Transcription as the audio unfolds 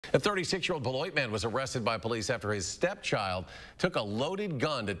A 36-year-old Beloit man was arrested by police after his stepchild took a loaded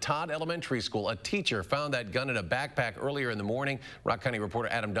gun to Todd Elementary School. A teacher found that gun in a backpack earlier in the morning. Rock County reporter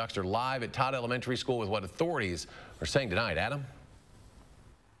Adam Duxter live at Todd Elementary School with what authorities are saying tonight. Adam?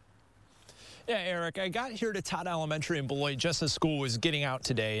 Yeah, Eric, I got here to Todd Elementary in Beloit just as school was getting out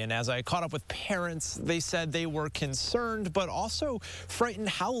today, and as I caught up with parents, they said they were concerned but also frightened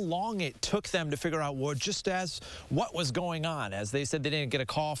how long it took them to figure out what was going on, as they said they didn't get a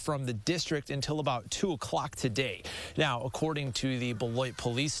call from the district until about 2 o'clock today. Now, according to the Beloit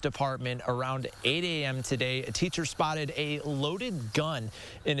Police Department, around 8 a.m. today, a teacher spotted a loaded gun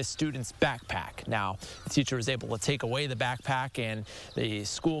in a student's backpack. Now, the teacher was able to take away the backpack, and the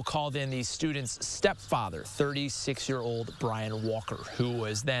school called in the student's stepfather, 36-year-old Brian Walker, who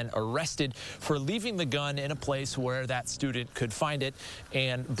was then arrested for leaving the gun in a place where that student could find it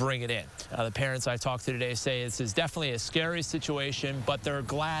and bring it in. The parents I talked to today say this is definitely a scary situation, but they're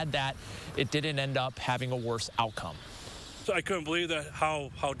glad that it didn't end up having a worse outcome. So I couldn't believe that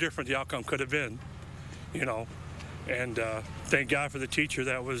how different the outcome could have been, you know, and thank God for the teacher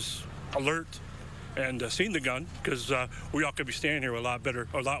that was alert and seen the gun, because we all could be standing here with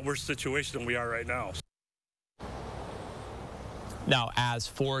a lot worse situation than we are right now. Now, as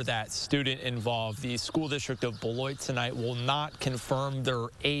for that student involved, the school district of Beloit tonight will not confirm their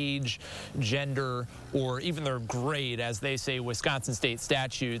age, gender, or even their grade, as they say Wisconsin state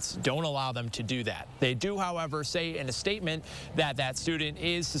statutes don't allow them to do that. They do, however, say in a statement that that student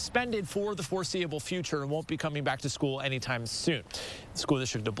is suspended for the foreseeable future and won't be coming back to school anytime soon. The school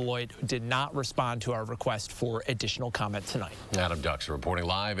district of Beloit did not respond to our request for additional comment tonight. Adam Duxter reporting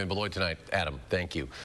live in Beloit tonight. Adam, thank you.